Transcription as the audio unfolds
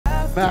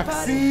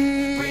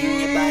Maxime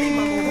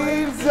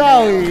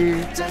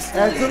Zzaoui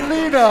and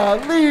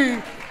Dalena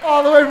Lee,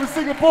 all the way from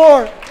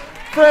Singapore,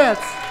 France,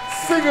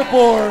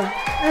 Singapore,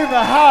 in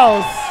the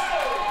house.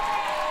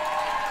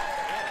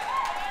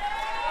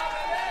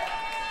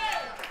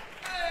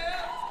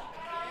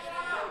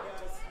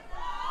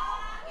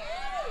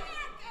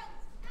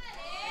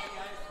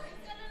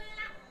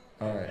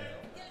 All right,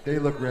 they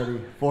look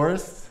ready.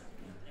 Forrest,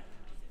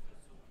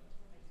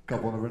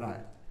 couple number 9.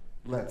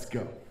 Let's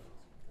go.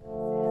 Tout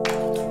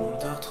le monde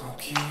dort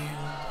tranquille,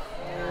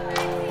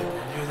 au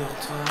lieu de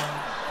retour.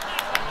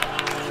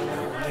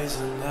 Les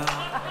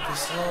honneurs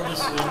descendent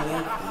sur la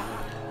ville.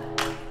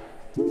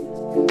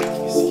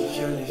 Qu'est-ce qui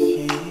viole les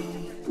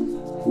filles?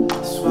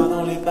 Le soir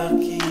dans les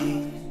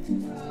parkings.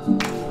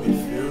 Mais le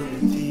feu au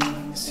meeting,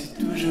 c'est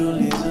toujours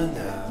les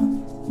honneurs.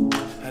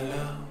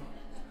 Alors,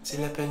 c'est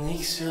la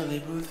panique sur les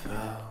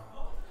boulevards.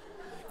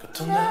 Quand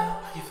on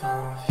arrive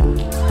en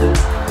ville.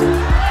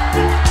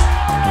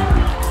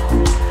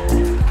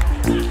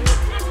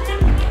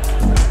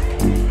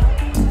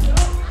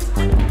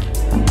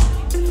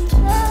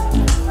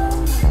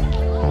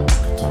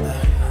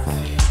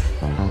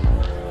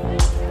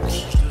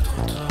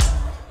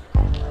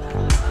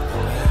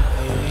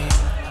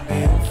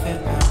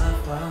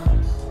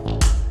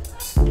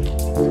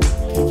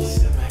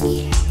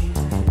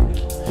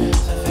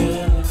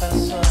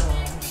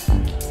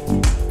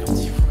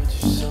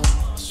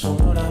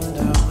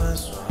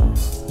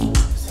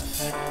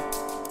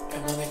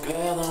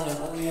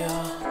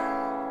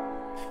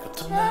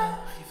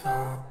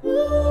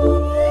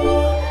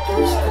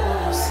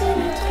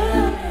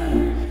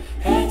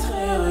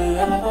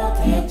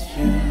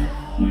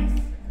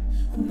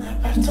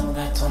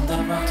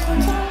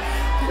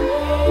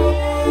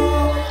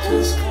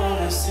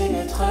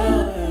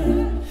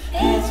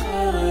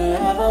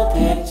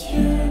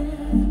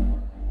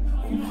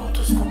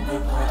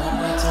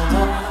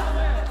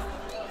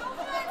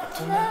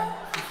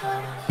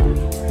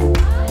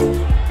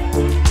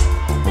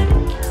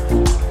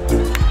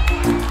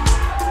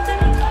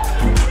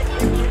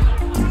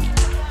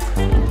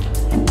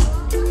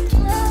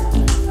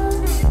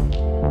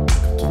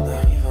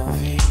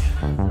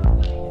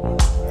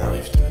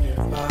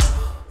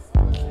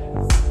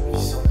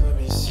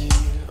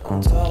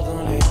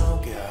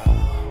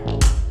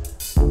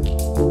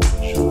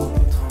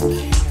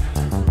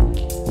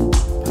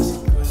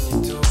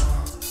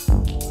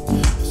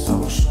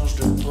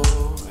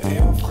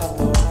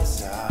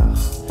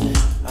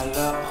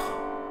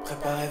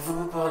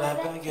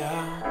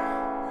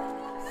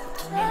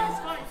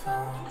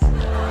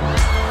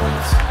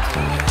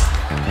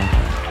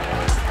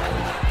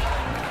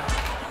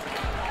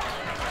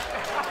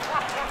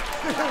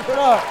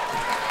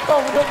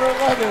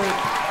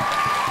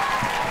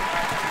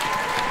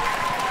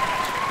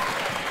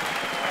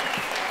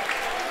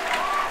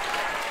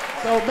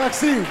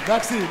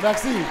 So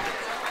Maxime.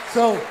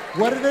 So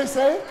what did they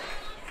say?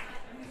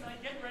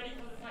 Get ready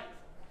for the fight.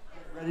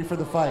 Get ready for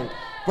the fight.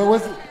 But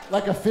was it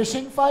like a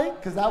fishing fight?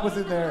 Because that was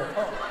in there.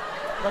 Oh,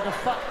 like a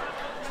fight.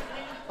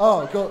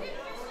 Oh, go.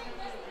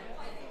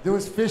 There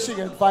was fishing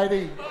and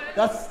fighting.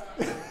 That's.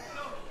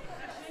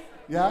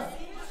 Yeah?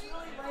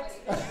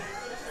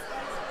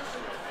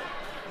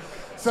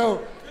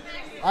 So,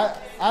 I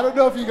don't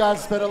know if you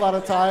guys spent a lot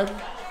of time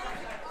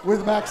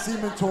with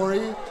Maxime and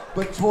Tori,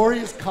 but Tori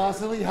is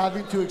constantly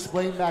having to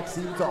explain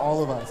Maxime to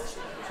all of us.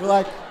 We're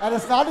like, and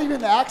it's not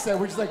even the accent,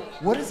 we're just like,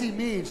 what does he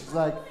mean? She's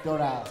like,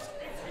 don't ask.